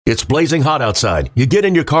It's blazing hot outside. You get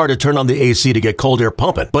in your car to turn on the AC to get cold air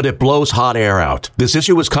pumping, but it blows hot air out. This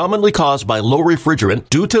issue is commonly caused by low refrigerant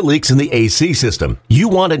due to leaks in the AC system. You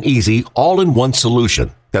want an easy, all-in-one solution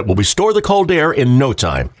that will restore the cold air in no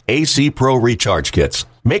time. AC Pro Recharge Kits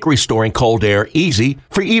make restoring cold air easy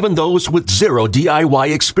for even those with zero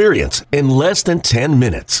DIY experience in less than 10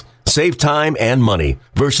 minutes. Save time and money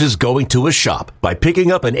versus going to a shop by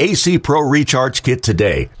picking up an AC Pro Recharge Kit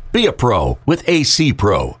today. Be a pro with AC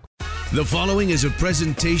Pro. The following is a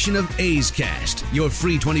presentation of A's Cast, your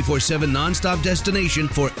free 24/7 nonstop destination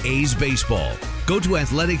for A's baseball. Go to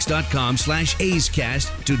athletics.com/A's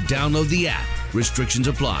Cast to download the app. Restrictions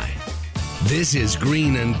apply. This is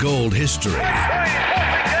Green and Gold history.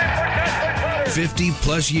 50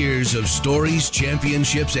 plus years of stories,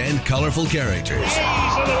 championships, and colorful characters. A's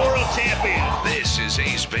are the world champions. This is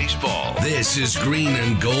A's Baseball. This is Green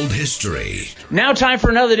and Gold history. Now time for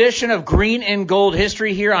another edition of Green and Gold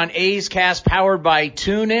history here on A's Cast, powered by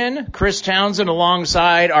TuneIn. Chris Townsend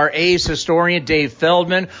alongside our A's historian Dave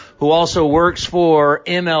Feldman, who also works for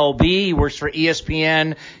MLB. He works for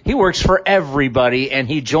ESPN. He works for everybody, and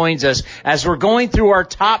he joins us as we're going through our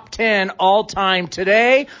top 10 all-time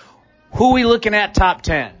today. Who are we looking at top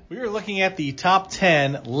 10? We are looking at the top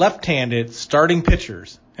 10 left-handed starting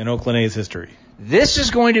pitchers in Oakland A's history. This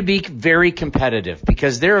is going to be very competitive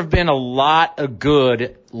because there have been a lot of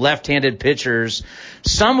good left-handed pitchers.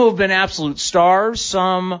 Some who have been absolute stars,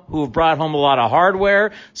 some who have brought home a lot of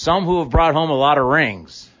hardware, some who have brought home a lot of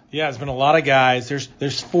rings. Yeah, there's been a lot of guys.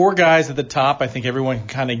 There's 4 guys at the top. I think everyone can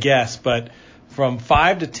kind of guess, but from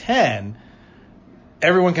 5 to 10,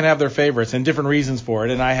 everyone can have their favorites and different reasons for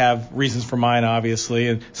it, and I have reasons for mine, obviously.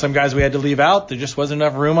 And some guys we had to leave out. There just wasn't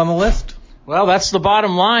enough room on the list. Well, that's the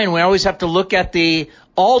bottom line. We always have to look at the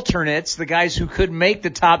alternates, the guys who could make the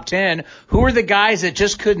top 10. Who are the guys that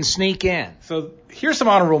just couldn't sneak in? So here's some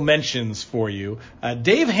honorable mentions for you.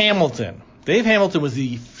 Dave Hamilton. Dave Hamilton was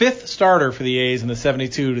the 5th starter for the A's in the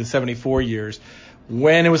 72 to 74 years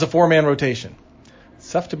when it was a 4-man rotation.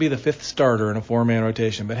 It's tough to be the 5th starter in a 4-man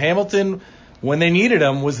rotation, but Hamilton, when they needed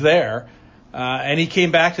him, was there, and he came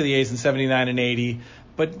back to the A's in 79 and 80,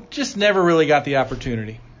 but just never really got the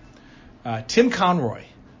opportunity. Tim Conroy.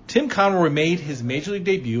 Tim Conroy made his Major League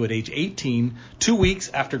debut at age 18, 2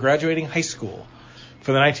 weeks after graduating high school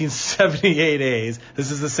for the 1978 A's.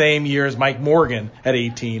 This is the same year as Mike Morgan at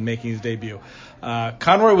 18 making his debut.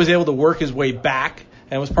 Conroy was able to work his way back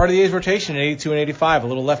and was part of the A's rotation in 82 and 85, a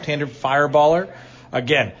little left-handed fireballer.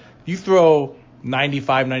 Again, you throw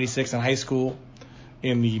 95, 96 in high school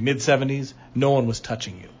in the mid-70s, no one was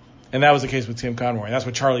touching you. And that was the case with Tim Conroy. That's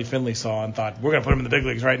what Charlie Finley saw and thought, we're going to put him in the big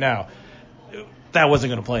leagues right now. That wasn't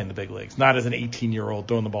going to play in the big leagues, not as an 18-year-old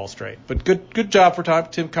throwing the ball straight. But good job for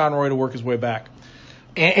Tim Conroy to work his way back.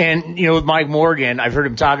 And you know, with Mike Morgan, I've heard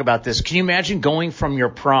him talk about this. Can you imagine going from your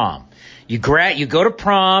prom? You go to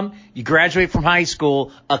prom, you graduate from high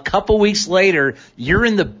school, a couple weeks later, you're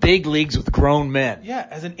in the big leagues with grown men. Yeah,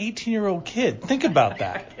 as an 18-year-old kid. Think about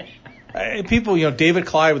that. People, David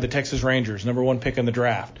Clyde with the Texas Rangers, number 1 pick in the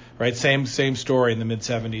draft, right? Same story in the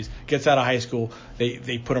mid-70s. Gets out of high school.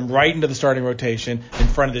 They put him right into the starting rotation in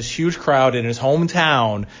front of this huge crowd in his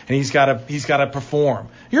hometown, and he's got to perform.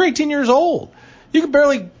 You're 18 years old. You can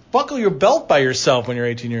barely buckle your belt by yourself when you're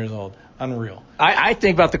 18 years old. Unreal. I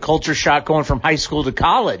think about the culture shock going from high school to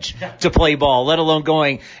college to play ball, let alone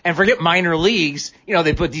going, and forget minor leagues.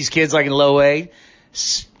 They put these kids like in low A.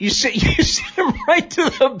 You send them right to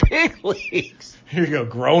the big leagues. Here you go,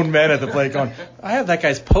 grown men at the plate going, I have that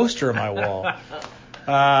guy's poster on my wall.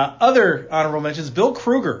 Other honorable mentions, Bill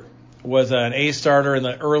Kruger was an A starter in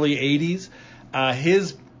the early 80s.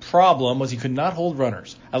 His problem was he could not hold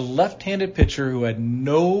runners. A left-handed pitcher who had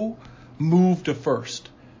no move to first.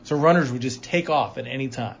 So runners would just take off at any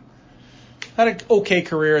time. Had an okay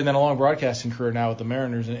career and then a long broadcasting career now with the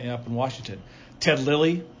Mariners up in Washington. Ted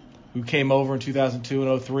Lilly, who came over in 2002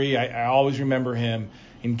 and 03. I always remember him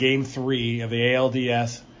in Game 3 of the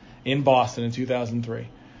ALDS in Boston in 2003.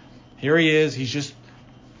 Here he is. He's just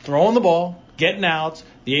throwing the ball, getting outs.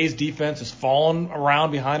 The A's defense is falling around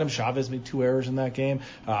behind him. Chavez made 2 errors in that game.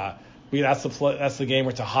 That's the game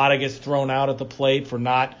where Tejada gets thrown out at the plate for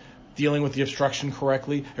not dealing with the obstruction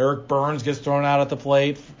correctly. Eric Burns gets thrown out at the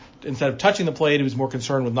plate. Instead of touching the plate, he was more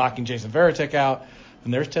concerned with knocking Jason Varitek out.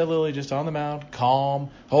 And there's Ted Lilly just on the mound, calm.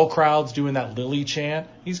 The whole crowd's doing that Lilly chant.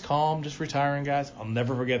 He's calm, just retiring guys. I'll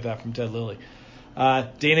never forget that from Ted Lilly.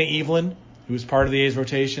 Dana Evelyn, who was part of the A's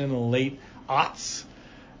rotation in the late aughts.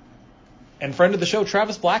 And friend of the show,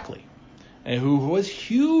 Travis Blackley, and who was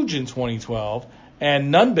huge in 2012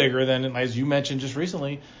 and none bigger than, as you mentioned just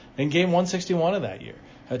recently, in Game 161 of that year.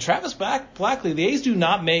 Travis Blackley, the A's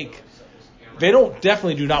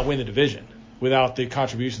definitely do not win the division without the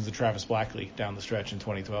contributions of Travis Blackley down the stretch in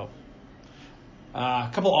 2012. A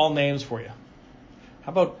couple all names for you.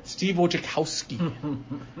 How about Steve Wojciechowski,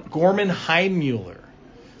 Gorman Heimmuller,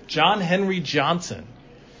 John Henry Johnson,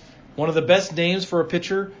 one of the best names for a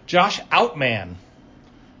pitcher, Josh Outman,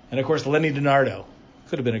 and of course Lenny DiNardo.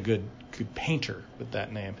 Could have been a good painter with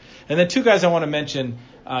that name. And then two guys I want to mention,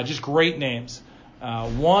 just great names.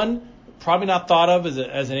 One, probably not thought of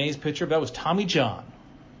as an A's pitcher, but that was Tommy John.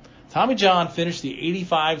 Tommy John finished the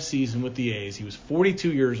 85 season with the A's. He was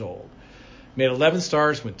 42 years old. Made 11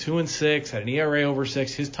 starts, went 2-6, had an ERA over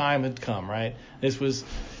 6. His time had come, right? This was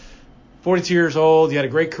 42 years old. You had a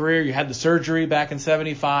great career. You had the surgery back in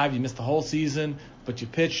 75. You missed the whole season, but you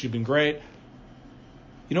pitched. You've been great.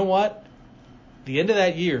 You know what? The end of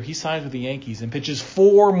that year, he signs with the Yankees and pitches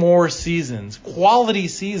 4 more seasons, quality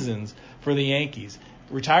seasons for the Yankees.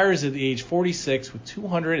 Retires at the age 46 with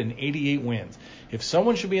 288 wins. If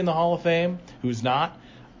someone should be in the Hall of Fame who's not,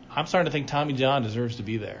 I'm starting to think Tommy John deserves to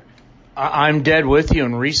be there. I'm dead with you,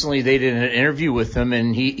 and recently they did an interview with him,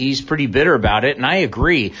 and he's pretty bitter about it, and I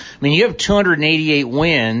agree. I mean, you have 288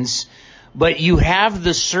 wins, but you have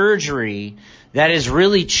the surgery that has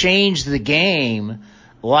really changed the game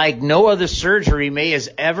like no other surgery has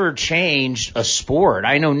ever changed a sport.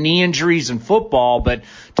 I know knee injuries in football, but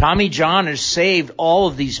Tommy John has saved all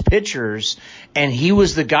of these pitchers, and he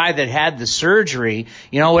was the guy that had the surgery.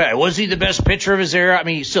 You know, was he the best pitcher of his era? I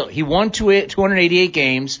mean, he won 288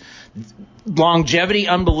 games. Longevity,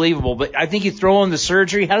 unbelievable. But I think you throw in the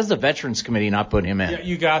surgery. How does the Veterans Committee not put him in? Yeah,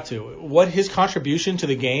 you got to. What his contribution to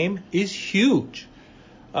the game is huge.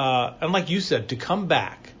 And like you said, to come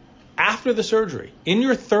back after the surgery, in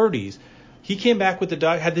your 30s, he came back with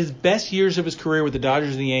had his best years of his career with the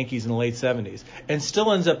Dodgers and the Yankees in the late 70s, and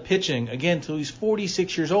still ends up pitching, again, until he's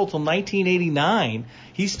 46 years old, till 1989.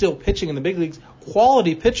 He's still pitching in the big leagues.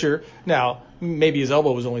 Quality pitcher. Now, maybe his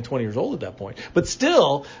elbow was only 20 years old at that point, but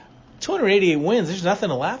still, 288 wins, there's nothing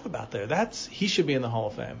to laugh about there. He should be in the Hall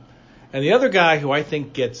of Fame. And the other guy who I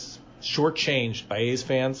think gets shortchanged by A's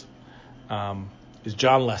fans is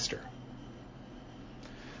John Lester.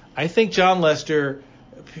 I think John Lester,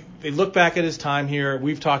 they look back at his time here.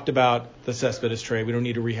 We've talked about the Cespedes trade. We don't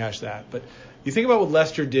need to rehash that. But you think about what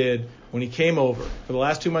Lester did when he came over. For the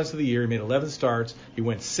last 2 months of the year, he made 11 starts. He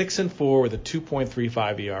went 6-4 with a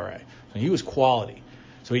 2.35 ERA. And he was quality.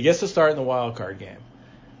 So he gets to start in the wild card game.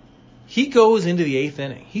 He goes into the 8th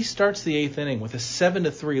inning. He starts the 8th inning with a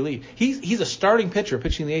 7-3 lead. He's a starting pitcher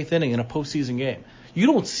pitching the 8th inning in a postseason game. You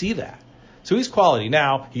don't see that. So he's quality.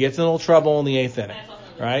 Now, he gets in a little trouble in the 8th inning.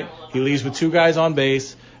 Right? He leaves with 2 guys on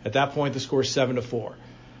base. At that point, the score is 7-4.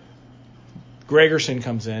 Gregerson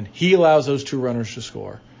comes in. He allows those 2 runners to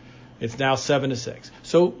score. It's now 7-6.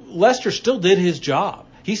 So Lester still did his job.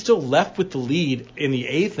 He still left with the lead in the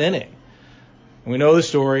 8th inning. And we know the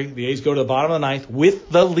story. The A's go to the bottom of the 9th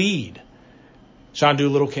with the lead. Sean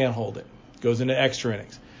Doolittle can't hold it. Goes into extra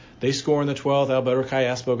innings. They score in the 12th. Alberto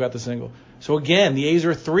Callaspo got the single. So again, the A's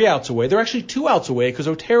are 3 outs away. They're actually 2 outs away because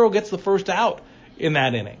Otero gets the first out in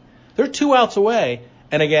that inning. They're 2 outs away,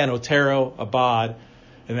 and again, Otero, Abad,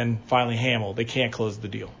 and then finally Hamill. They can't close the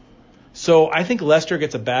deal. So I think Lester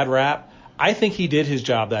gets a bad rap. I think he did his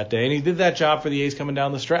job that day, and he did that job for the A's coming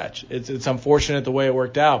down the stretch. It's unfortunate the way it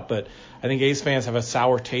worked out, but I think A's fans have a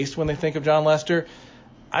sour taste when they think of John Lester.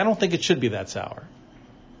 I don't think it should be that sour.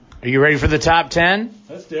 Are you ready for the top 10?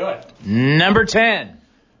 Let's do it. Number 10.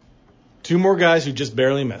 2 more guys who just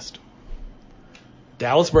barely missed.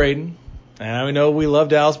 Dallas Braden. And I know we love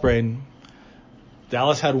Dallas Braden.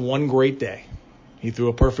 Dallas had one great day. He threw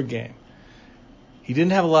a perfect game. He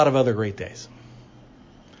didn't have a lot of other great days.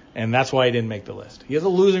 And that's why he didn't make the list. He has a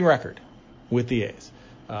losing record with the A's.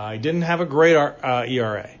 He didn't have a great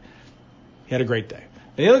ERA. He had a great day.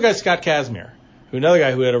 And the other guy is Scott Kazmir, another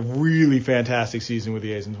guy who had a really fantastic season with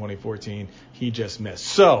the A's in 2014. He just missed.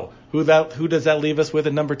 So who does that leave us with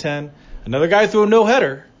at number 10? Another guy who threw a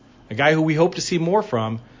no-hitter, a guy who we hope to see more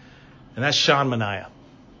from, and that's Sean Manaea.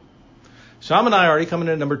 Sean Manaea already coming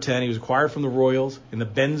in at number 10. He was acquired from the Royals in the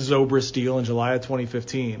Ben Zobrist deal in July of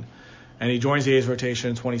 2015, and he joins the A's rotation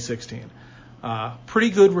in 2016. Pretty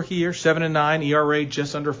good rookie year, 7-9, ERA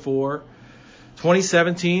just under 4.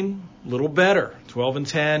 2017, a little better,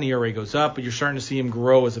 12-10, ERA goes up, but you're starting to see him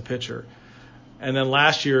grow as a pitcher. And then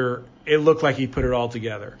last year, it looked like he put it all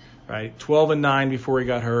together, right? 12-9 before he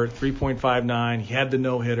got hurt, 3.59. He had the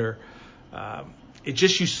no-hitter.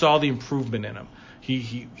 You saw the improvement in him.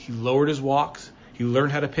 He lowered his walks. He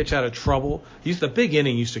learned how to pitch out of trouble. The big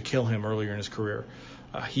inning used to kill him earlier in his career.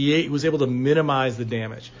 He was able to minimize the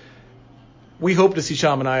damage. we hope to see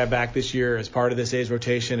Sean Manaea back this year as part of this A's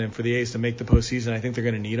rotation, and for the A's to make the postseason, I think they're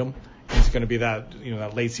going to need him. He's going to be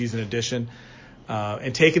that late season addition.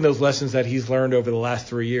 And taking those lessons that he's learned over the last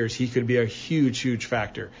 3 years, he could be a huge, huge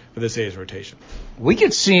factor for this A's rotation. We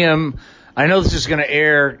could see him. I know this is going to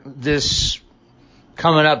air this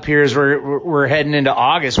coming up here as we're heading into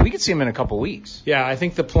August. We could see him in a couple weeks. Yeah, I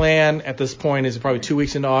think the plan at this point is probably 2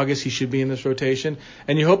 weeks into August he should be in this rotation,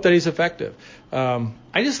 and you hope that he's effective. I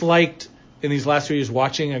just liked in these last 3 years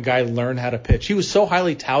watching a guy learn how to pitch. He was so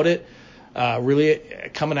highly touted, really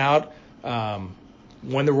coming out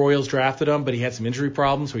when the Royals drafted him, but he had some injury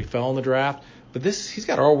problems, so he fell in the draft. But he's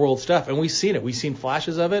got all-world stuff, and we've seen it. We've seen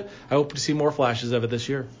flashes of it. I hope to see more flashes of it this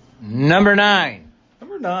year. Number 9,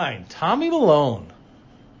 Tommy Milone.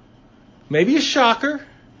 Maybe a shocker,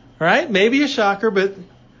 right? Maybe a shocker, but he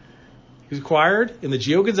was acquired in the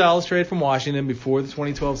Gio Gonzalez trade from Washington before the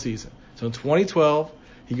 2012 season. So in 2012,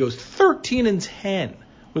 he goes 13-10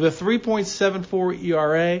 with a 3.74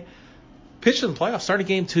 ERA. Pitched in the playoffs, started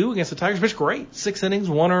game 2 against the Tigers. Pitched great. 6 innings,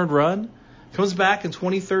 1 earned run. Comes back in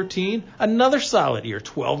 2013, another solid year,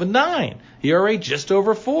 12-9. ERA just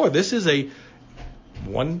over 4. This is a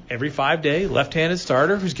one every 5-day left-handed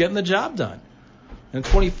starter who's getting the job done. In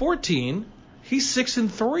 2014, he's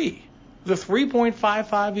 6-3 with a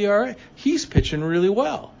 3.55 ERA. He's pitching really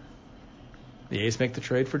well. The A's make the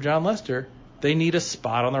trade for John Lester. They need a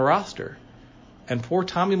spot on the roster. And poor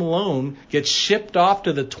Tommy Milone gets shipped off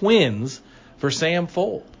to the Twins for Sam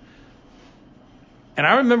Fuld. And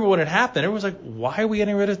I remember when it happened, everyone was like, why are we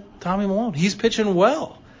getting rid of Tommy Milone? He's pitching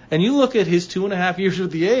well. And you look at his 2.5 years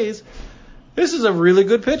with the A's, this is a really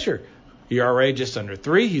good pitcher. ERA just under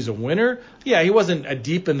 3. He's a winner. Yeah, he wasn't a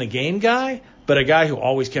deep in the game guy, but a guy who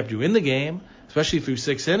always kept you in the game, especially through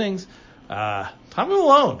 6 innings. Tommy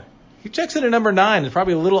Milone, he checks in at number 9. Is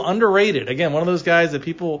probably a little underrated. Again, one of those guys that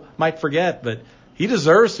people might forget, but he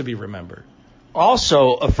deserves to be remembered.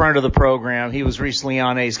 Also a friend of the program. He was recently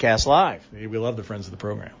on A's Cast Live. We love the friends of the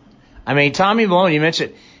program. I mean, Tommy Milone, you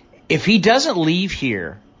mentioned, if he doesn't leave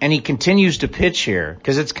here and he continues to pitch here,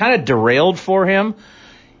 because it's kind of derailed for him,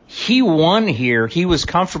 he won here. He was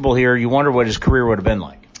comfortable here. You wonder what his career would have been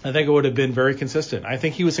like. I think it would have been very consistent. I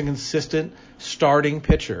think he was a consistent starting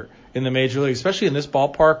pitcher in the major league, especially in this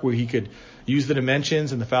ballpark where he could use the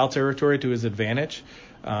dimensions and the foul territory to his advantage,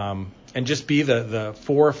 and just be the 4th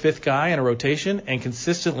or 5th guy in a rotation and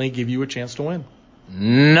consistently give you a chance to win.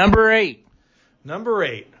 Number 8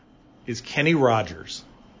 is Kenny Rogers.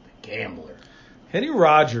 The gambler. Kenny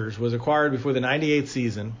Rogers was acquired before the 98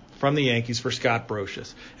 season from the Yankees for Scott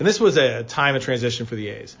Brosius. And this was a time of transition for the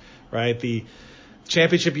A's, right? The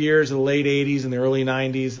championship years of the late 80s and the early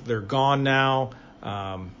 90s, they're gone now.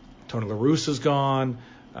 Tony La Russa's gone.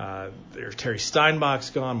 There's Terry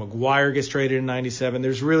Steinbach's gone. McGuire gets traded in 97.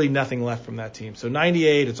 There's really nothing left from that team. So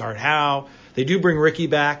 98, it's Art Howe. They do bring Ricky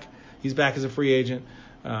back. He's back as a free agent.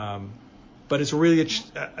 But it's really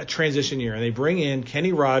a transition year. And they bring in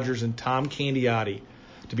Kenny Rogers and Tom Candiotti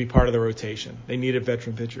to be part of the rotation. They needed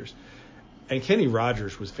veteran pitchers. And Kenny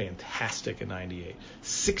Rogers was fantastic in 98.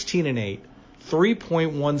 16-8,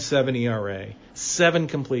 3.17 ERA, 7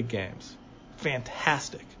 complete games.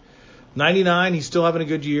 Fantastic. 99, he's still having a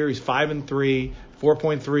good year. He's 5-3,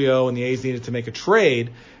 4.30, and the A's needed to make a trade.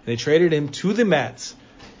 And they traded him to the Mets.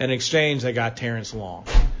 In exchange, they got Terrence Long,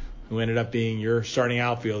 who ended up being your starting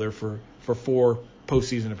outfielder for 4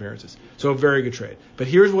 postseason appearances. So a very good trade. But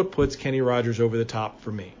here's what puts Kenny Rogers over the top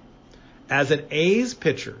for me. As an A's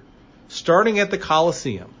pitcher, starting at the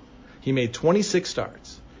Coliseum, he made 26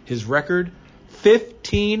 starts. His record,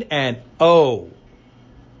 15-0.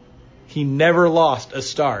 He never lost a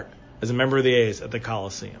start as a member of the A's at the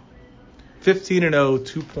Coliseum. 15-0,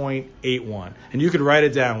 2.81. And you could write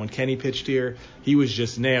it down. When Kenny pitched here, he was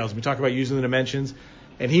just nails. We talk about using the dimensions,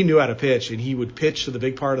 and he knew how to pitch, and he would pitch to the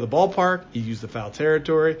big part of the ballpark. He used the foul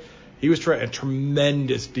territory. He was a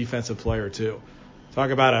tremendous defensive player, too. Talk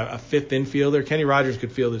about a 5th infielder. Kenny Rogers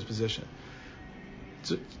could field his position.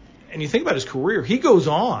 So, and you think about his career, he goes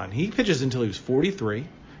on. He pitches until he was 43.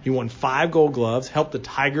 He won 5 Gold Gloves, helped the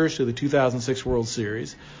Tigers to the 2006 World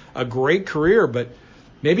Series. A great career, but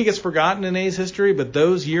maybe gets forgotten in A's history, but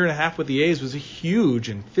those year and a half with the A's was a huge,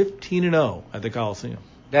 and 15-0 at the Coliseum.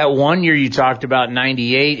 That one year you talked about,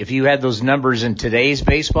 98, if you had those numbers in today's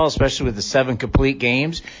baseball, especially with the 7 complete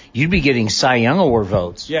games, you'd be getting Cy Young Award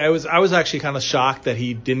votes. Yeah, I was actually kind of shocked that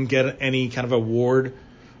he didn't get any kind of award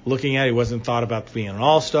looking at it. He wasn't thought about being an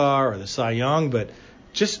all-star or the Cy Young, but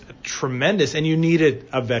just tremendous, and you needed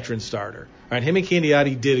a veteran starter. Right, him and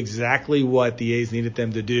Candiotti did exactly what the A's needed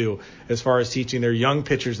them to do as far as teaching their young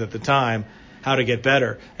pitchers at the time how to get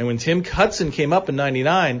better. And when Tim Hudson came up in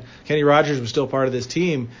 99, Kenny Rogers was still part of this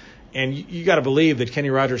team. And you got to believe that Kenny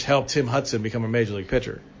Rogers helped Tim Hudson become a major league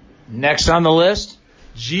pitcher. Next on the list,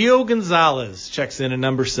 Gio Gonzalez checks in at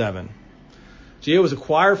number 7. Gio was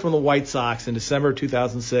acquired from the White Sox in December of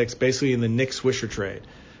 2006, basically in the Nick Swisher trade.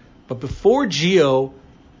 But before Gio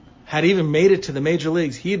had even made it to the major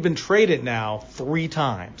leagues, he had been traded now 3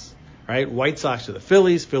 times. Right? White Sox to the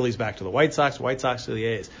Phillies, Phillies back to the White Sox to the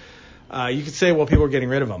A's. You could say, well, people are getting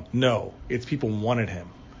rid of him. No, it's people wanted him.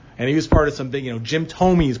 And he was part of some big, Jim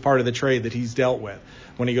Thome is part of the trade that he's dealt with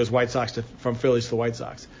when he goes from Phillies to the White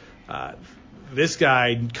Sox. This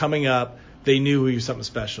guy coming up, they knew he was something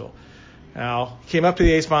special. Now, came up to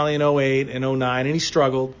the A's finally in 08 and 09, and he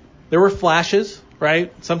struggled. There were flashes,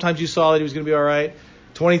 right? Sometimes you saw that he was going to be all right.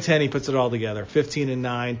 2010, he puts it all together.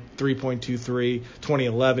 15-9, 3.23.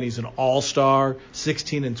 2011, he's an all-star.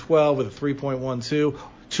 16-12 with a 3.12.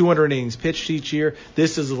 200 innings pitched each year.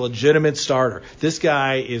 This is a legitimate starter. This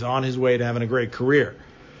guy is on his way to having a great career.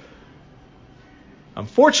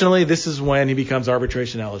 Unfortunately, this is when he becomes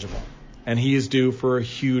arbitration eligible, and he is due for a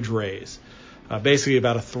huge raise. Basically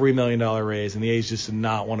about a $3 million raise, and the A's just did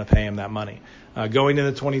not want to pay him that money. Going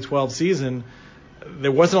into the 2012 season,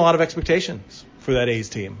 there wasn't a lot of expectations for that A's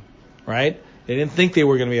team, right? They didn't think they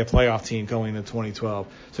were going to be a playoff team going into 2012.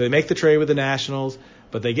 So they make the trade with the Nationals,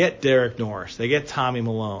 but they get Derek Norris. They get Tommy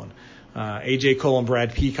Malone, A.J. Cole and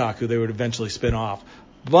Brad Peacock, who they would eventually spin off.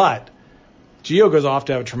 But Gio goes off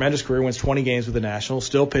to have a tremendous career, wins 20 games with the Nationals,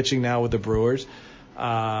 still pitching now with the Brewers.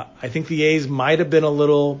 I think the A's might have been a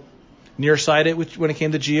little nearsighted when it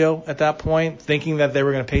came to Gio at that point, thinking that they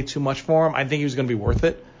were going to pay too much for him. I think he was going to be worth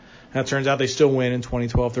it. And it turns out they still win in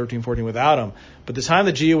 2012, 13, 14 without him. But the time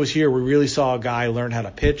that Gio was here, we really saw a guy learn how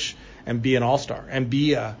to pitch and be an all-star and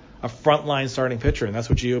be a frontline starting pitcher, and that's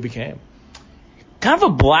what Gio became. Kind of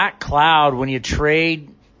a black cloud when you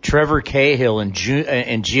trade Trevor Cahill and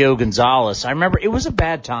Gio Gonzalez. I remember it was a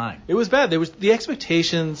bad time. It was bad. The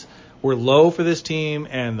expectations were low for this team,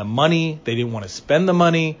 and the money, they didn't want to spend the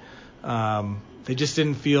money. They just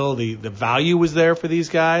didn't feel the value was there for these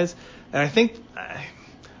guys. And I think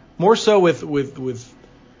more so with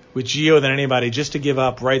Gio than anybody, just to give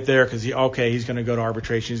up right there because he's going to go to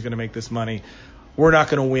arbitration, he's going to make this money. We're not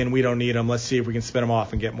going to win. We don't need him. Let's see if we can spin him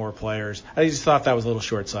off and get more players. I just thought that was a little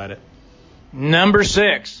short-sighted. Number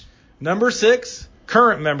 6,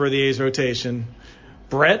 current member of the A's rotation,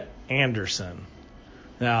 Brett Anderson.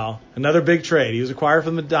 Now, another big trade. He was acquired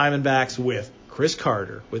from the Diamondbacks with Chris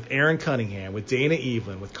Carter, with Aaron Cunningham, with Dana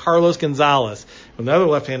Evelyn, with Carlos Gonzalez, with another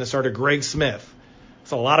left-handed starter, Greg Smith.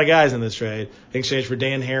 That's a lot of guys in this trade in exchange for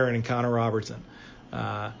Dan Herron and Connor Robertson.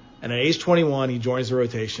 And at age 21, he joins the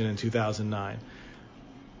rotation in 2009.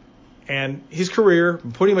 And his career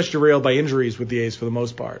pretty much derailed by injuries with the A's for the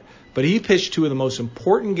most part. But he pitched 2 of the most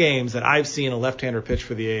important games that I've seen a left-hander pitch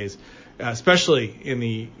for the A's, especially in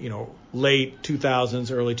the late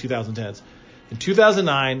 2000s, early 2010s. In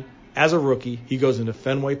 2009, as a rookie, he goes into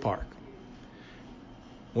Fenway Park.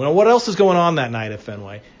 Well, what else is going on that night at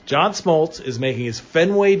Fenway? John Smoltz is making his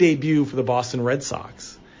Fenway debut for the Boston Red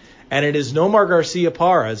Sox. And it is Nomar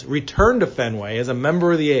Garcia-Parra's return to Fenway as a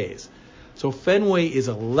member of the A's. So Fenway is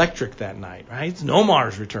electric that night, right?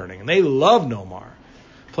 Nomar's returning, and they love Nomar.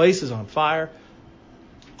 Place is on fire.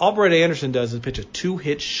 All Brett Anderson does is pitch a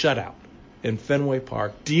 2-hit shutout in Fenway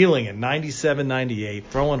Park, dealing at 97-98,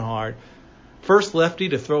 throwing hard. First lefty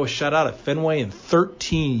to throw a shutout at Fenway in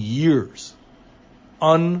 13 years.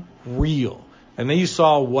 Unreal. And then you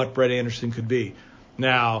saw what Brett Anderson could be.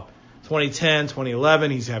 Now, 2010, 2011,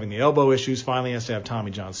 he's having the elbow issues. Finally has to have Tommy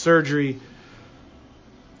John surgery.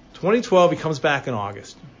 2012, he comes back in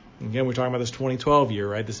August. Again, we're talking about this 2012 year,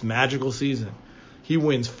 right? This magical season. He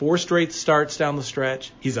wins 4 straight starts down the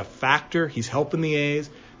stretch. He's a factor. He's helping the A's.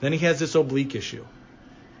 Then he has this oblique issue.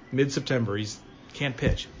 Mid-September, he can't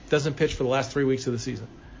pitch. Doesn't pitch for the last 3 weeks of the season.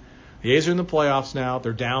 The A's are in the playoffs now.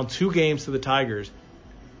 They're down 2 games to the Tigers.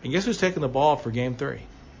 And guess who's taking the ball for Game 3?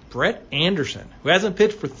 Brett Anderson, who hasn't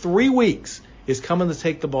pitched for 3 weeks, is coming to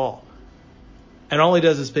take the ball. And all he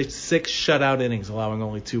does is pitch 6 shutout innings, allowing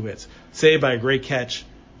only 2 hits. Saved by a great catch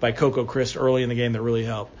by Coco Christ early in the game that really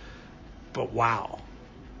helped. But wow.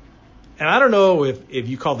 And I don't know if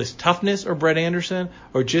you call this toughness or Brett Anderson,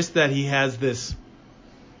 or just that he has this,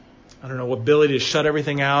 ability to shut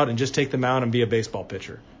everything out and just take the mound and be a baseball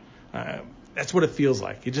pitcher. That's what it feels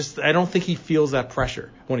like. I don't think he feels that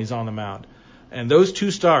pressure when he's on the mound. And those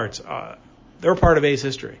 2 starts, they're part of A's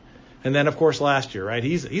history. And then, of course, last year, right?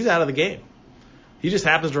 He's out of the game. He just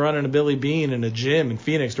happens to run into Billy Beane in a gym in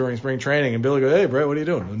Phoenix during spring training, and Billy goes, "Hey, Brett, what are you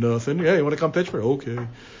doing?" "Nothing." "Yeah, you want to come pitch for me?" "Okay."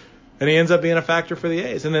 And he ends up being a factor for the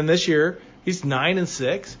A's. And then this year, He's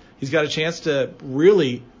 9-6. He's got a chance to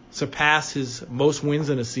really surpass his most wins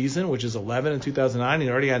in a season, which is 11 in 2009. He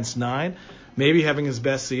already had 9, maybe having his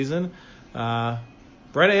best season. Brett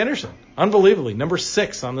Anderson, unbelievably, number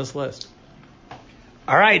 6 on this list.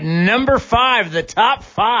 All right, number 5, the top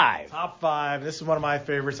 5. Top 5. This is one of my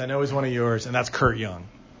favorites. I know he's one of yours, and that's Curt Young.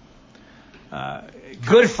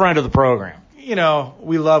 Good friend of the program. You know,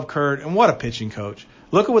 we love Curt, and what a pitching coach.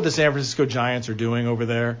 Look at what the San Francisco Giants are doing over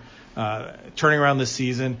there, turning around this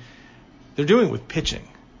season. They're doing it with pitching.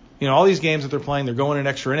 You know, all these games that they're playing, they're going in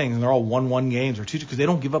extra innings, and they're all 1-1 games or 2-2 because they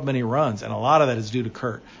don't give up many runs, and a lot of that is due to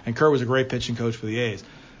Curt. And Curt was a great pitching coach for the A's.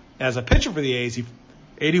 As a pitcher for the A's, he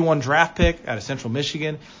 81 draft pick out of Central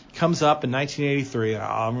Michigan, comes up in 1983, and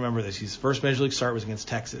I'll remember this. His first major league start was against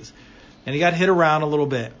Texas. And he got hit around a little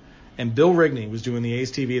bit, and Bill Rigney was doing the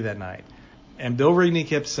A's TV that night. And Bill Rigney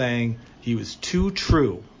kept saying he was too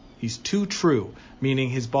true. He's too true,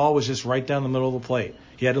 meaning his ball was just right down the middle of the plate.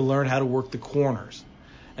 He had to learn how to work the corners.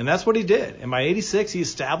 And that's what he did. And by 86, he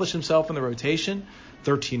established himself in the rotation,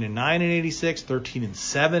 13-9 in 86,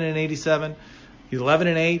 13-7 in 87. He's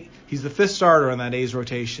 11-8. He's the 5th starter on that A's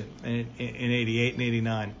rotation in 88 and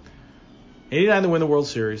 89. 89 to win the World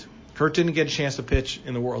Series. Curt didn't get a chance to pitch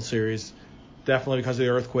in the World Series, definitely because of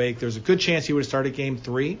the earthquake. There's a good chance he would have started Game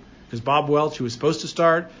 3 because Bob Welch, who was supposed to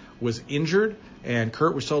start, was injured, and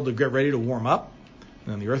Curt was told to get ready to warm up.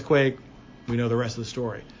 And then the earthquake, we know the rest of the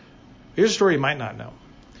story. Here's a story you might not know.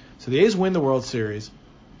 So the A's win the World Series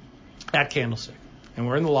at Candlestick, and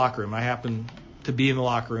we're in the locker room. I happen to be in the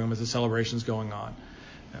locker room as the celebration's going on.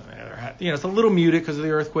 You know, it's a little muted because of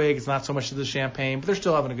the earthquake. It's not so much of the champagne, but they're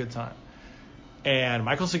still having a good time. And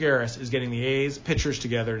Michael Segueras is getting the A's pitchers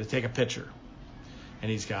together to take a picture. And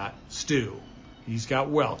he's got Stu. He's got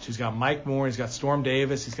Welch. He's got Mike Moore. He's got Storm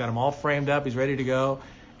Davis. He's got them all framed up. He's ready to go.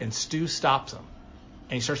 And Stu stops him.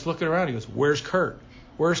 And he starts looking around. He goes, "Where's Curt?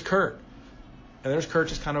 Where's Curt?" And there's Curt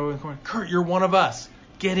just kind of going, "Curt, you're one of us.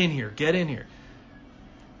 Get in here. Get in here."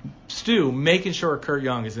 Stu making sure Curt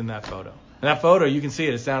Young is in that photo. And that photo, you can see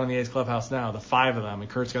it. It's down in the A's clubhouse now, the 5 of them. And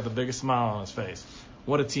Curt's got the biggest smile on his face.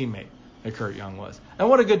 What a teammate that Curt Young was. And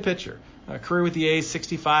what a good pitcher. Career with the A's,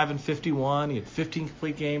 65-51. He had 15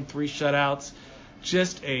 complete games, 3 shutouts.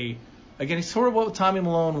 Again, he's sort of what Tommy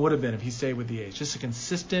Malone would have been if he stayed with the A's. Just a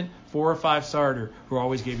consistent 4 or 5 starter who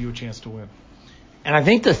always gave you a chance to win. And I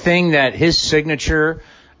think the thing that his signature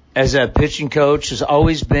as a pitching coach has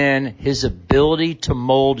always been his ability to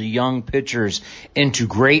mold young pitchers into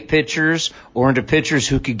great pitchers or into pitchers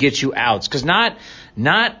who could get you outs. Because not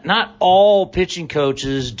all pitching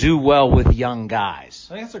coaches do well with young guys.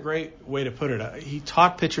 I think that's a great way to put it. He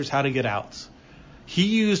taught pitchers how to get outs. He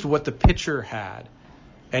used what the pitcher had,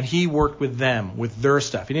 and he worked with them, with their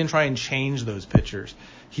stuff. He didn't try and change those pitchers.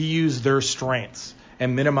 He used their strengths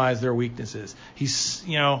and minimize their weaknesses. He's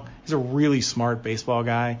a really smart baseball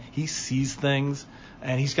guy. He sees things,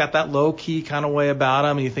 and he's got that low-key kind of way about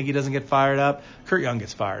him, and you think he doesn't get fired up. Curt Young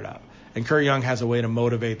gets fired up. And Curt Young has a way to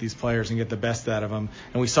motivate these players and get the best out of them.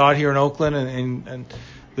 And we saw it here in Oakland, and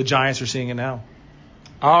the Giants are seeing it now.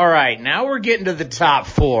 All right, now we're getting to the top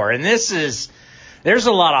 4, and there's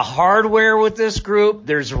a lot of hardware with this group.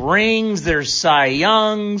 There's rings, there's Cy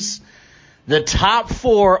Youngs. The top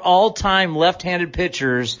 4 all-time left-handed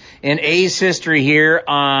pitchers in A's history here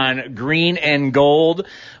on Green and Gold,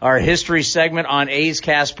 our history segment on A's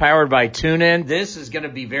Cast powered by TuneIn. This is going to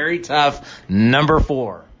be very tough. Number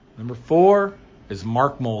 4. Number 4 is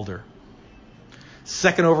Mark Mulder.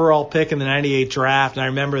 2nd overall pick in the 98 draft, and I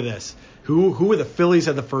remember this. Who were the Phillies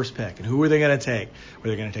at the first pick, and who were they going to take? Were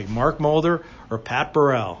they going to take Mark Mulder or Pat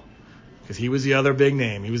Burrell? Because he was the other big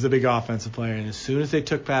name. He was the big offensive player, and as soon as they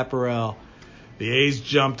took Pat Burrell, the A's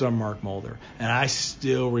jumped on Mark Mulder. And I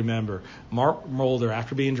still remember Mark Mulder,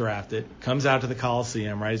 after being drafted, comes out to the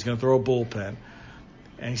Coliseum, right? He's going to throw a bullpen.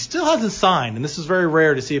 And he still hasn't signed. And this is very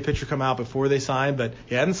rare to see a pitcher come out before they sign, but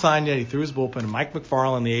he hadn't signed yet. He threw his bullpen, and Mike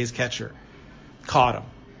McFarland, the A's catcher, caught him.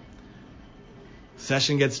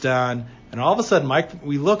 Session gets done, and all of a sudden,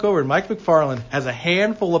 we look over, and Mike McFarland has a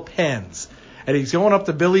handful of pens. And he's going up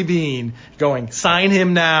to Billy Beane going, "Sign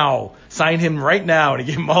him now. Sign him right now." And he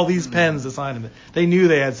gave him all these pens to sign him. They knew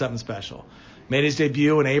they had something special. Made his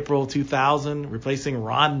debut in April 2000, replacing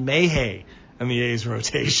Ron Mayhay in the A's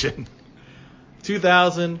rotation.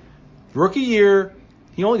 2000, rookie year,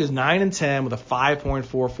 he only goes 9-10 with a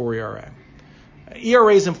 5.44 ERA.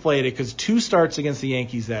 ERA's inflated because 2 starts against the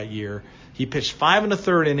Yankees that year. He pitched 5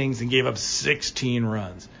 1/3 innings and gave up 16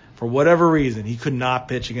 runs. For whatever reason, he could not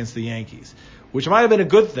pitch against the Yankees, which might have been a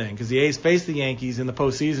good thing because the A's faced the Yankees in the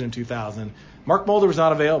postseason in 2000. Mark Mulder was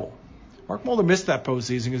not available. Mark Mulder missed that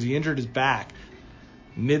postseason because he injured his back.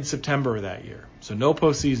 mid-September of that year. So no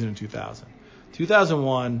postseason in 2000.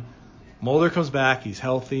 2001, Mulder comes back. He's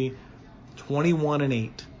healthy.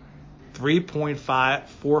 21-8.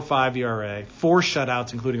 3.45 ERA, 4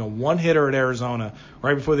 shutouts, including a one-hitter at Arizona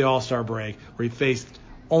right before the All-Star break, where he faced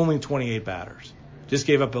only 28 batters. Just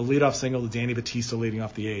gave up a leadoff single to Danny Batista leading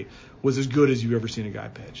off the 8. Was as good as you've ever seen a guy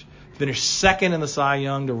pitch. Finished second in the Cy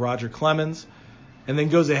Young to Roger Clemens, and then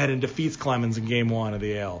goes ahead and defeats Clemens in Game 1 of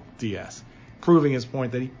the ALDS, proving his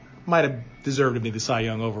point that he might have deserved to be the Cy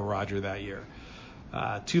Young over Roger that year.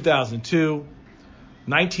 2002,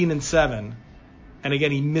 19-7. And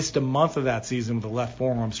again, he missed a month of that season with a left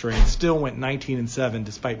forearm strain. Still went 19-7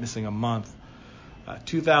 despite missing a month.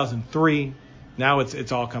 2003, now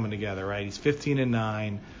it's all coming together, right? He's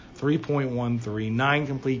 15-9, 3.13, 9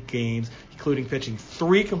 complete games, including pitching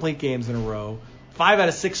 3 complete games in a row. 5 out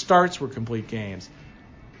of 6 starts were complete games.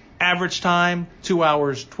 Average time, 2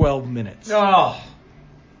 hours, 12 minutes. Oh.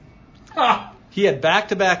 He had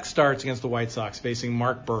back-to-back starts against the White Sox facing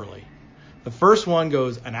Mark Burley. The first one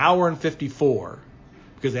goes an hour and 54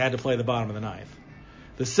 because they had to play the bottom of the ninth.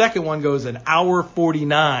 The second one goes an hour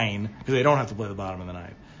 49 because they don't have to play the bottom of the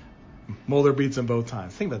ninth. Mulder beats them both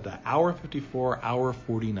times. Think about that. Hour 54, hour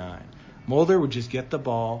 49. Mulder would just get the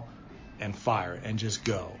ball and fire it and just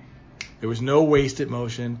go. There was no wasted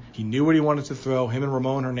motion. He knew what he wanted to throw. Him and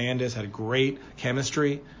Ramon Hernandez had great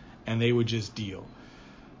chemistry, and they would just deal.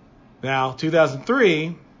 Now,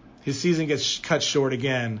 2003, his season gets cut short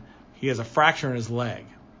again. He has a fracture in his leg.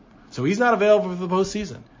 So he's not available for the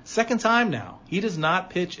postseason. Second time now. He does not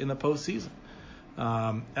pitch in the postseason.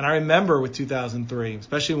 And I remember with 2003,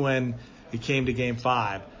 especially when it came to Game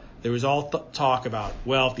 5, there was all talk about,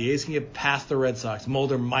 well, if the A's can get past the Red Sox,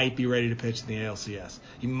 Mulder might be ready to pitch in the ALCS.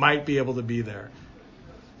 He might be able to be there.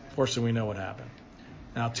 Fortunately, we know what happened.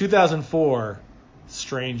 Now, 2004,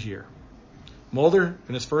 strange year. Mulder,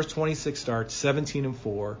 in his first 26 starts,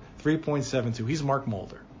 17-4, 3.72. He's Mark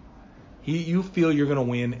Mulder. You feel you're going to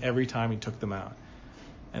win every time he took them out.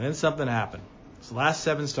 And then something happened. His last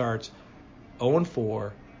 7 starts,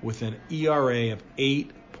 0-4, with an ERA of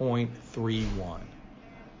 8.31.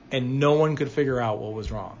 And no one could figure out what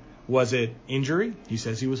was wrong. Was it injury? He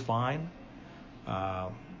says he was fine.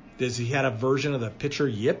 Does he had a version of the pitcher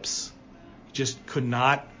yips? Just could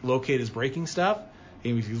not locate his breaking stuff.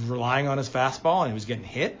 He was relying on his fastball and he was getting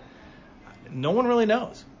hit. No one really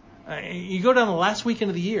knows. You go down the last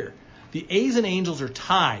weekend of the year. The A's and Angels are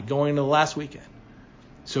tied going into the last weekend.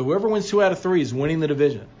 So whoever wins 2 out of 3 is winning the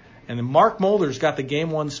division. And then Mark Mulder's got the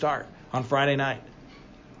Game 1 start on Friday night.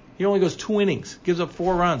 He only goes 2 innings, gives up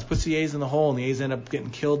 4 runs, puts the A's in the hole, and the A's end up getting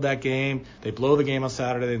killed that game. They blow the game on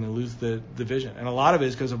Saturday, and they lose the division. And a lot of it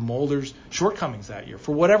is because of Mulder's shortcomings that year,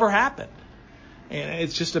 for whatever happened. And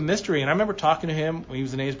it's just a mystery. And I remember talking to him when he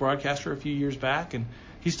was an A's broadcaster a few years back, and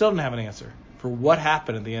he still didn't have an answer for what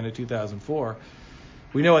happened at the end of 2004.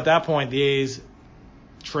 We know at that point the A's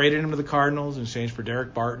traded him to the Cardinals in exchange for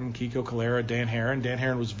Derek Barton, Kiko Calera, Dan Herron. Dan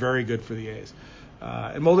Herron was very good for the A's.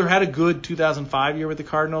 And Mulder had a good 2005 year with the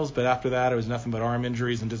Cardinals, but after that it was nothing but arm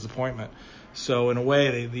injuries and disappointment. So in a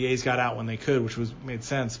way, the A's got out when they could, which made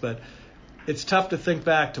sense. But it's tough to think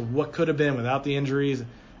back to what could have been without the injuries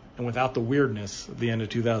and without the weirdness at the end of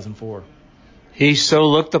 2004. He so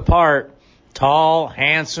looked the part. Tall,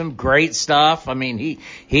 handsome, great stuff. I mean,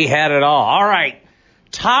 he had it all. All right,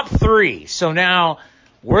 top 3. So now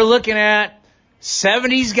we're looking at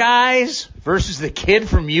 70s guys versus the kid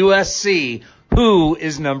from USC. Who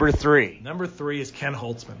is number 3? Number 3 is Ken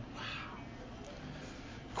Holtzman.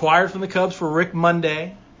 Acquired from the Cubs for Rick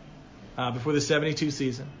Monday before the 72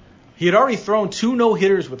 season. He had already thrown 2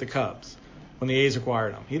 no-hitters with the Cubs when the A's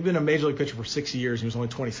acquired him. He'd been a major league pitcher for 6 years. He was only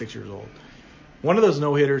 26 years old. One of those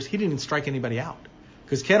no-hitters, he didn't even strike anybody out.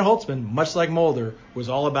 Because Ken Holtzman, much like Mulder, was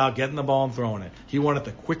all about getting the ball and throwing it. He wanted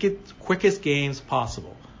the quickest games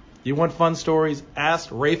possible. You want fun stories? Ask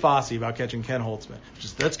Ray Fosse about catching Ken Holtzman.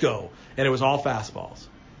 Just, let's go. And it was all fastballs.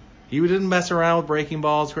 He didn't mess around with breaking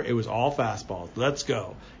balls. It was all fastballs. Let's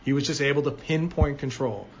go. He was just able to pinpoint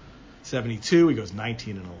control. 72, he goes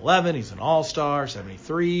 19-11. He's an all-star.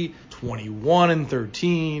 73,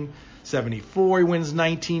 21-13. 74, he wins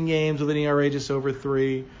 19 games with an ERA just over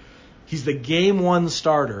 3. He's the Game 1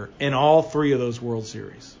 starter in all 3 of those World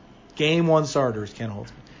Series. Game 1 starter is Ken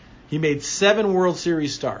Holtzman. He made 7 World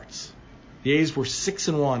Series starts. The A's were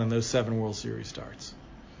 6-1 in those 7 World Series starts.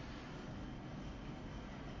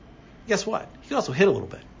 Guess what? He could also hit a little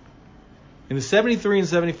bit. In the 73 and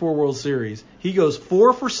 74 World Series, he goes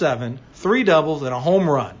 4 for 7, 3 doubles, and a home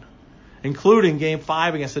run, including Game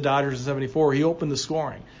 5 against the Dodgers in 74, where he opened the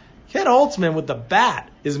scoring. Ken Holtzman with the bat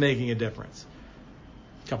is making a difference.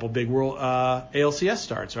 couple big world ALCS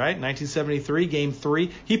starts, right? 1973, Game 3.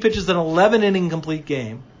 He pitches an 11-inning complete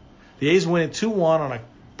game. The A's win it 2-1 on a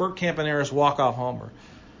Bert Campaneris walk-off homer.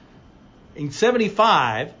 In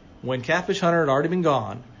 75, when Catfish Hunter had already been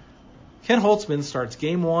gone, Ken Holtzman starts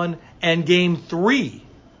Game 1 and Game 3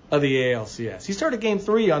 of the ALCS. He started Game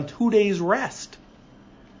 3 on 2 days rest.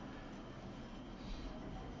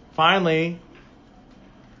 Finally,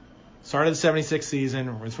 started the 76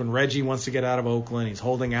 season. It's when Reggie wants to get out of Oakland. He's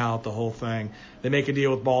holding out the whole thing. They make a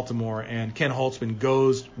deal with Baltimore, and Ken Holtzman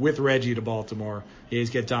goes with Reggie to Baltimore. The A's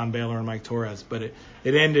get Don Baylor and Mike Torres, but it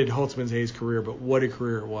ended Holtzman's A's career, but what a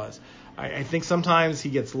career it was. I think sometimes he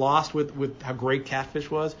gets lost with how great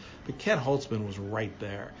Catfish was, but Ken Holtzman was right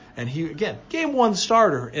there. And he, again, Game 1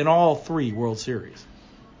 starter in all 3 World Series.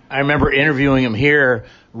 I remember interviewing him here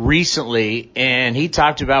recently, and he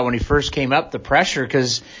talked about when he first came up, the pressure,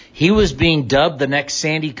 because he was being dubbed the next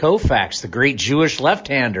Sandy Koufax, the great Jewish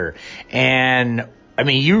left-hander. And, I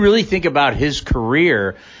mean, you really think about his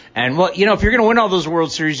career, and, well, you know, if you're going to win all those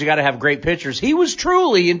World Series, you got to have great pitchers. He was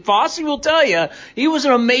truly, and Fosse will tell you, he was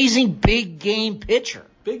an amazing big-game pitcher.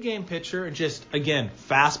 Big game pitcher, and just, again,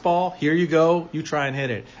 fastball, here you go, you try and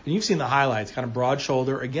hit it. And you've seen the highlights, kind of broad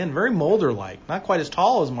shoulder, again, very Mulder-like. Not quite as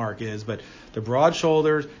tall as Mark is, but the broad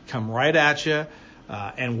shoulders come right at you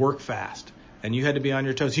and work fast. And you had to be on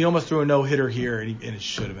your toes. He almost threw a no-hitter here, and it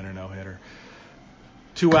should have been a no-hitter.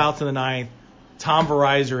 2 outs in the 9th. Tom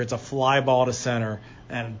Verizor, it's a fly ball to center.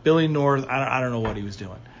 And Billy North, I don't know what he was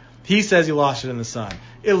doing. He says he lost it in the sun.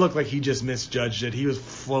 It looked like he just misjudged it. He was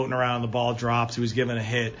floating around, the ball drops, he was given a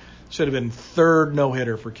hit. Should have been 3rd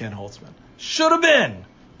no-hitter for Ken Holtzman. Should have been.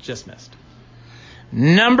 Just missed.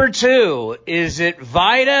 Number 2, is it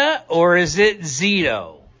Vida or is it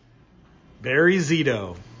Zito? Barry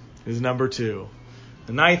Zito is number 2.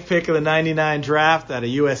 The 9th pick of the 99 draft out of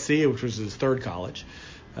USC, which was his 3rd college.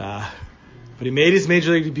 But he made his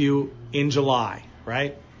major league debut in July,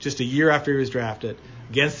 right? Just a year after he was drafted,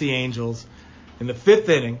 against the Angels. In the 5th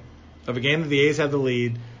inning of a game that the A's have the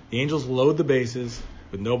lead, the Angels load the bases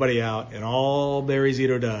with nobody out, and all Barry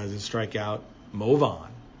Zito does is strike out Mo Vaughn,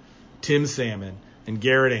 Tim Salmon, and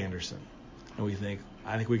Garrett Anderson. And we think,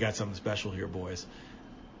 I think we got something special here, boys.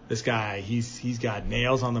 This guy, he's got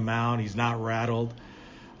nails on the mound. He's not rattled.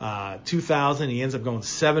 2000, he ends up going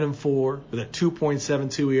 7-4 with a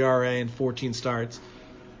 2.72 ERA and 14 starts.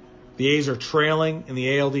 The A's are trailing in the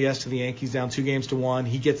ALDS to the Yankees, down 2-1.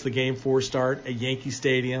 He gets the Game 4 start at Yankee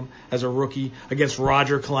Stadium as a rookie against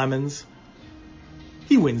Roger Clemens.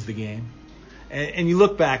 He wins the game. And you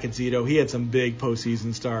look back at Zito, he had some big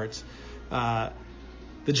postseason starts. The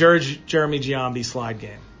Jeremy Giambi slide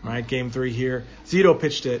game, right? Game 3 here. Zito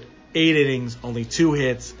pitched it 8 innings, only 2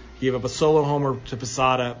 hits. He gave up a solo homer to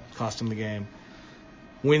Posada, cost him the game.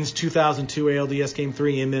 Wins 2002 ALDS Game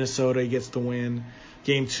 3 in Minnesota. He gets the win.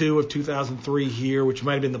 Game 2 of 2003 here, which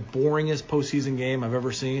might have been the boringest postseason game I've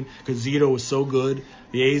ever seen because Zito was so good.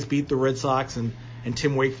 The A's beat the Red Sox and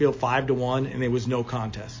Tim Wakefield 5-1, and there was no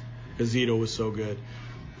contest because Zito was so good.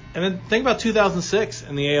 And then think about 2006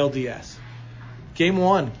 and the ALDS. Game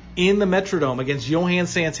 1 in the Metrodome against Johan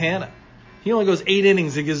Santana. He only goes 8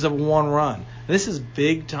 innings and gives up 1 run. This is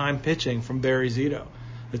big-time pitching from Barry Zito.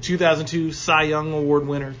 The 2002 Cy Young Award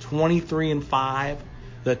winner, 23-5.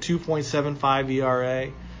 The 2.75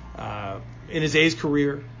 ERA. In his A's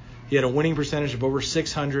career, he had a winning percentage of over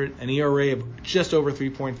 600, an ERA of just over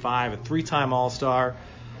 3.5, a 3-time All-Star.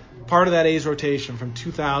 Part of that A's rotation from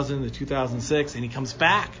 2000 to 2006, and he comes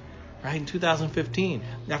back right in 2015.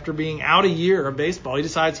 After being out a year of baseball, he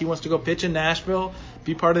decides he wants to go pitch in Nashville,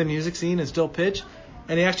 be part of the music scene, and still pitch.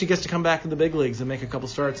 And he actually gets to come back to the big leagues and make a couple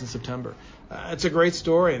starts in September. It's a great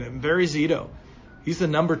story, and Barry Zito. He's the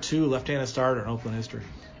number 2 left-handed starter in Oakland history.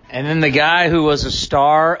 And then the guy who was a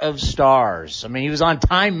star of stars. I mean, he was on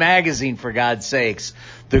Time Magazine, for God's sakes.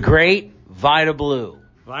 The great Vida Blue.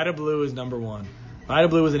 Vida Blue is number 1. Vida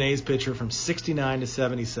Blue was an A's pitcher from 69 to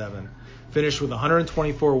 77. Finished with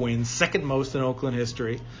 124 wins, second most in Oakland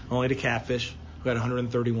history, only to Catfish, who had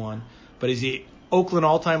 131. But he's the Oakland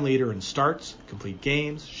all-time leader in starts, complete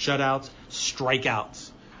games, shutouts,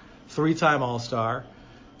 strikeouts. 3-time All-Star.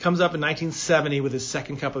 Comes up in 1970 with his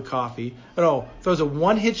second cup of coffee. Throws a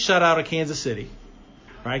 1-hit shutout at Kansas City.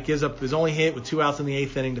 Right, gives up his only hit with 2 outs in the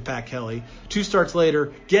 8th inning to Pat Kelly. 2 starts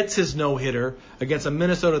later, gets his no-hitter against a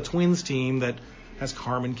Minnesota Twins team that has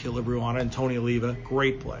Carmen Killebrew on it and Tony Oliva,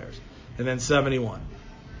 great players. And then 71.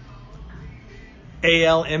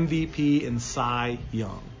 AL MVP and Cy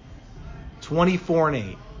Young.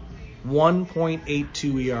 24-8,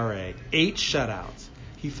 1.82 ERA, 8 shutouts.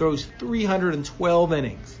 He throws 312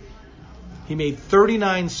 innings. He made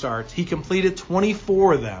 39 starts. He completed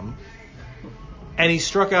 24 of them. And he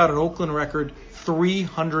struck out an Oakland record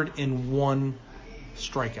 301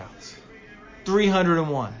 strikeouts.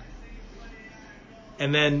 301.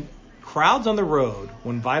 And then crowds on the road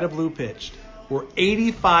when Vida Blue pitched were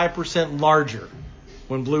 85% larger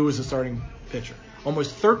when Blue was the starting pitcher.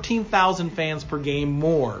 Almost 13,000 fans per game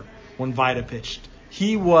more when Vida pitched.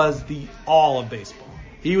 He was the all of baseball.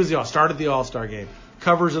 He was started the All-Star game.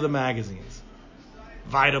 Covers of the magazines.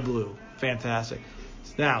 Vida Blue. Fantastic.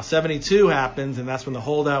 Now, 72 happens, and that's when the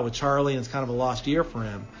holdout with Charlie, and it's kind of a lost year for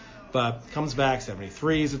him. But comes back,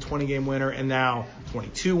 73 is a 20-game winner, and now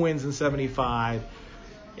 22 wins in 75.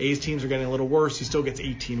 A's teams are getting a little worse. He still gets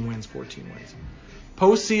 18 wins, 14 wins.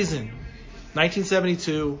 Postseason,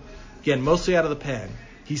 1972, again, mostly out of the pen.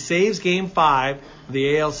 He saves Game 5 of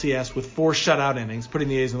the ALCS with 4 shutout innings, putting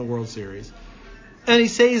the A's in the World Series. And he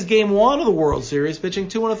saves Game 1 of the World Series, pitching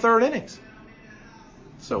 2 1/3 innings.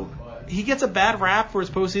 So he gets a bad rap for his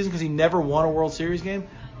postseason because he never won a World Series game.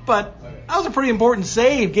 But that was a pretty important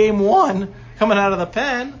save, Game 1, coming out of the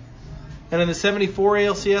pen. And in the 74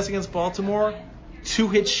 ALCS against Baltimore,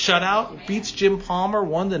 2-hit shutout, beats Jim Palmer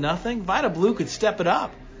 1-0. Vida Blue could step it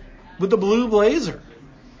up with the Blue Blazer.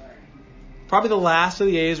 Probably the last of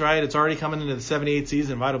the A's, right? It's already coming into the 78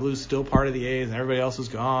 season. Vida Blue's still part of the A's, and everybody else is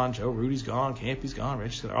gone. Joe Rudy's gone. Campy's gone.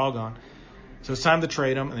 Rich, they're all gone. So it's time to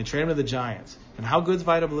trade him, and they trade him to the Giants. And how good's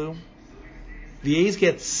Vida Blue? The A's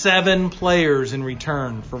get 7 players in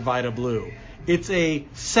return for Vida Blue. It's a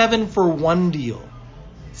 7-for-1 deal.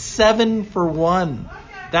 7-for-1.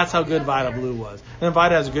 That's how good Vida Blue was. And then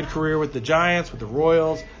Vida has a good career with the Giants, with the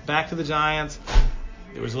Royals, back to the Giants.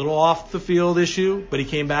 There was a little off-the-field issue, but he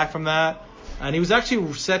came back from that. And he was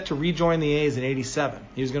actually set to rejoin the A's in 87.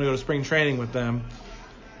 He was going to go to spring training with them.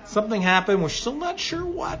 Something happened. We're still not sure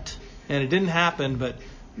what. And it didn't happen, but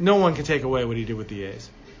no one can take away what he did with the A's.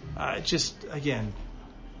 Just, again,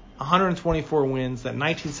 124 wins, that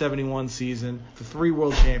 1971 season, the 3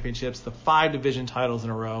 World Championships, the 5 division titles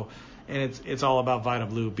in a row. And it's all about Vida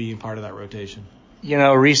Blue being part of that rotation. You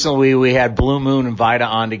know, recently we had Blue Moon and Vida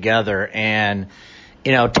on together, and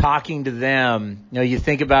talking to them, you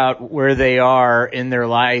think about where they are in their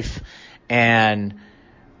life and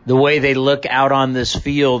the way they look out on this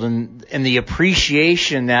field and the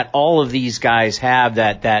appreciation that all of these guys have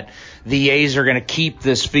that the A's are going to keep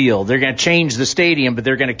this field. They're going to change the stadium, but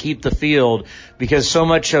they're going to keep the field because so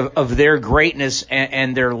much of their greatness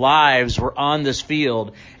and their lives were on this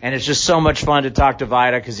field. And it's just so much fun to talk to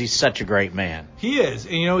Vida because he's such a great man. He is.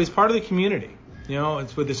 And, he's part of the community.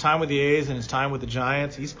 It's with his time with the A's and his time with the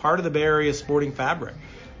Giants. He's part of the Bay Area sporting fabric.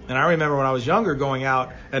 And I remember when I was younger going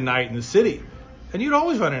out at night in the city, and you'd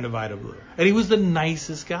always run into Vida Blue. And he was the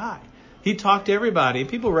nicest guy. He talked to everybody, and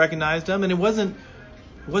people recognized him. And it wasn't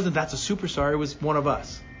that's a superstar. It was one of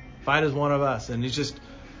us. Vida's one of us. And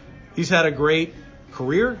he's had a great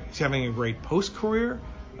career. He's having a great post-career.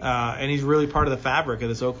 And he's really part of the fabric of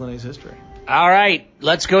this Oakland A's history. All right,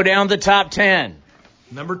 let's go down the top 10.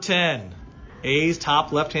 Number 10. A's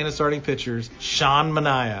top left-handed starting pitchers, Sean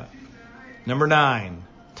Manaea. Number 9,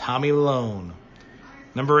 Tommy Lalone.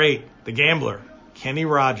 Number 8, the Gambler, Kenny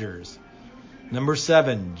Rogers. Number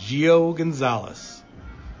 7, Gio Gonzalez.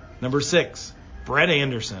 Number 6, Brett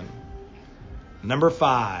Anderson. Number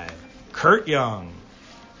 5, Kurt Young.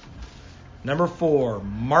 Number 4,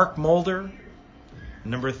 Mark Mulder.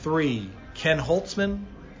 Number 3, Ken Holtzman.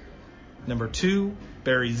 Number 2,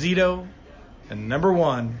 Barry Zito. And number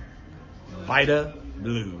 1, Vida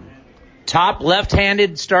Blue. Top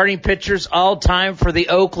left-handed starting pitchers all time for the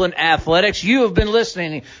Oakland Athletics. You have been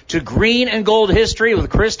listening to Green and Gold History with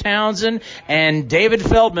Chris Townsend and David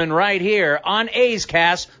Feldman right here on A's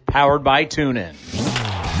Cast, powered by TuneIn.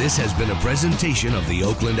 This has been a presentation of the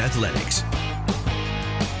Oakland Athletics.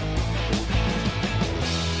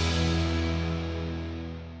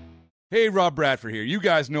 Hey, Rob Bradford here. You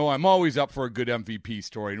guys know I'm always up for a good MVP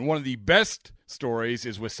story, and one of the best stories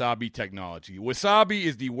is Wasabi Technology. Wasabi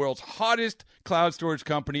is the world's hottest cloud storage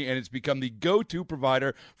company, and it's become the go-to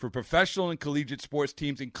provider for professional and collegiate sports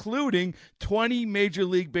teams, including 20 Major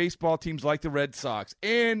League Baseball teams like the Red Sox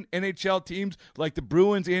and NHL teams like the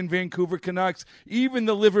Bruins and Vancouver Canucks. Even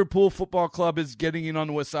the Liverpool Football Club is getting in on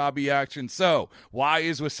the Wasabi action. So, why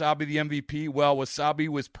is Wasabi the MVP? Well, Wasabi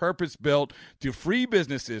was purpose-built to free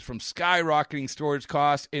businesses from skyrocketing storage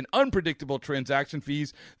costs and unpredictable transaction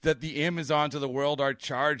fees that the Amazons of of the world are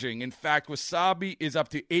charging. In fact, Wasabi is up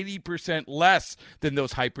to 80% less than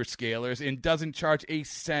those hyperscalers and doesn't charge a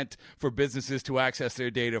cent for businesses to access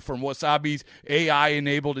their data. From Wasabi's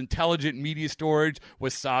AI-enabled intelligent media storage,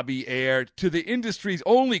 Wasabi Air, to the industry's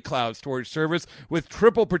only cloud storage service with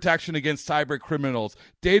triple protection against cyber criminals,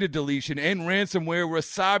 data deletion, and ransomware,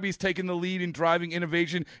 Wasabi's taken the lead in driving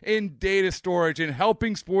innovation in data storage and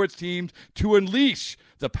helping sports teams to unleash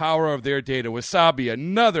the power of their data. Wasabi,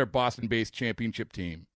 another Boston-based championship team.